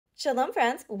Shalom,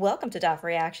 friends. Welcome to Daf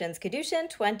Reactions Kiddushin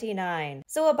 29.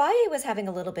 So Abaye was having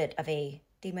a little bit of a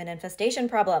demon infestation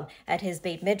problem at his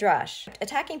Beit Midrash,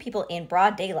 attacking people in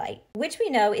broad daylight, which we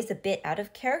know is a bit out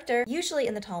of character. Usually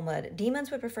in the Talmud,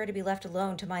 demons would prefer to be left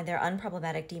alone to mind their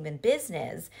unproblematic demon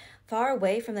business, far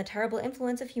away from the terrible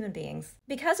influence of human beings.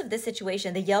 Because of this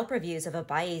situation, the Yelp reviews of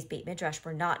Abaye's Beit Midrash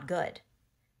were not good.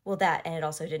 Well, that, and it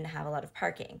also didn't have a lot of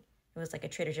parking. It was like a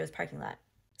Trader Joe's parking lot.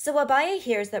 So Abaye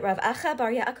hears that Rav Acha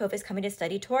bar Yaakov is coming to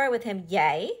study Torah with him,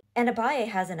 yay! And Abaye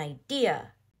has an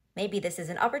idea. Maybe this is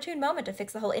an opportune moment to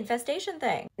fix the whole infestation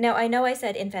thing. Now, I know I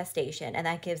said infestation, and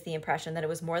that gives the impression that it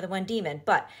was more than one demon,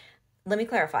 but let me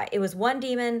clarify. It was one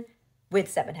demon with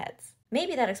 7 heads.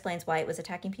 Maybe that explains why it was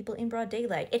attacking people in broad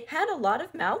daylight. It had a lot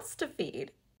of mouths to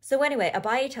feed. So anyway,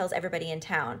 Abaye tells everybody in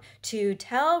town to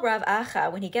tell Rav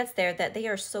Acha when he gets there that they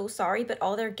are so sorry, but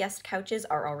all their guest couches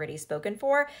are already spoken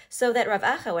for, so that Rav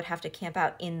Acha would have to camp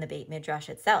out in the Beit Midrash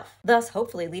itself, thus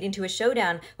hopefully leading to a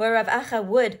showdown where Rav Acha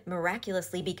would,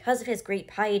 miraculously, because of his great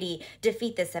piety,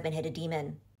 defeat the 7-headed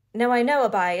demon. Now I know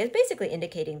Abaye is basically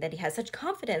indicating that he has such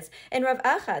confidence in Rav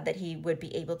Acha that he would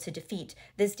be able to defeat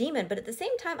this demon, but at the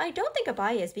same time, I don't think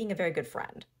Abaye is being a very good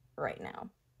friend right now.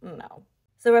 No.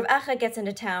 So Rav Acha gets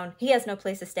into town, he has no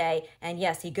place to stay, and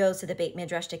yes, he goes to the Beit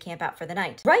Midrash to camp out for the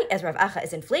night. Right as Rav Acha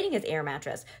is inflating his air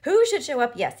mattress, who should show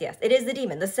up? Yes, it is the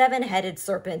demon, the 7-headed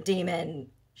serpent demon.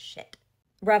 Shit.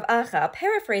 Rav Acha,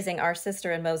 paraphrasing our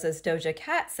sister in Moses, Doja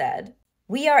Cat, said,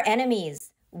 "We are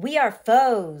enemies. We are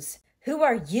foes. Who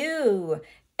are you?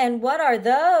 And what are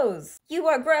those? You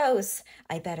are gross.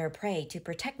 I better pray to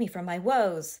protect me from my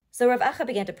woes." So Rav Acha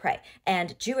began to pray,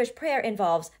 and Jewish prayer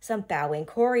involves some bowing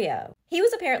choreo. He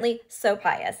was apparently so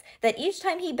pious that each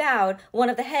time he bowed, one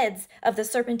of the heads of the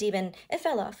serpent demon, it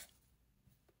fell off,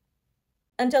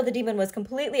 until the demon was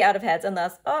completely out of heads and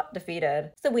thus,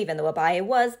 defeated. So even though Abaye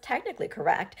was technically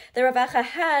correct, the Rav Acha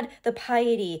had the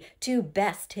piety to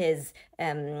best his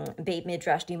Beit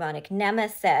Midrash demonic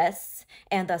nemesis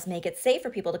and thus make it safe for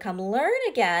people to come learn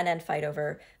again and fight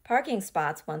over parking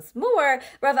spots once more.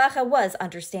 Rav Acha was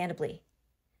understandably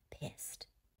pissed.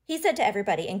 He said to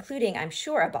everybody, including, I'm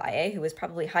sure, Abaye, who was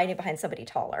probably hiding behind somebody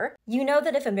taller, "You know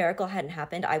that if a miracle hadn't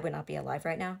happened, I would not be alive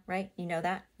right now, right? You know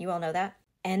that? You all know that?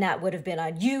 And that would have been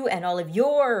on you and all of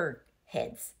your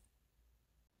heads."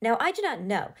 Now, I do not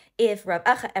know if Rav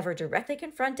Acha ever directly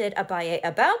confronted Abaye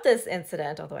about this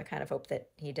incident, although I kind of hope that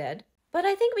he did. But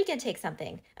I think we can take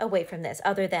something away from this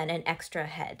other than an extra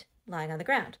head lying on the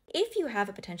ground. If you have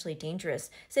a potentially dangerous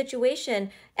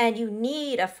situation and you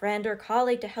need a friend or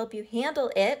colleague to help you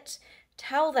handle it,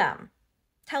 tell them.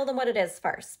 Tell them what it is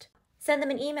first. Send them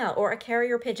an email or a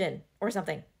carrier pigeon or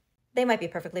something. They might be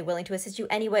perfectly willing to assist you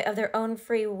anyway of their own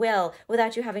free will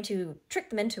without you having to trick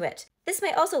them into it. This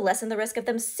may also lessen the risk of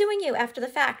them suing you after the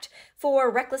fact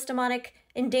for reckless demonic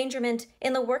endangerment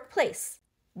in the workplace,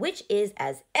 which is,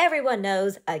 as everyone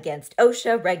knows, against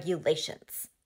OSHA regulations.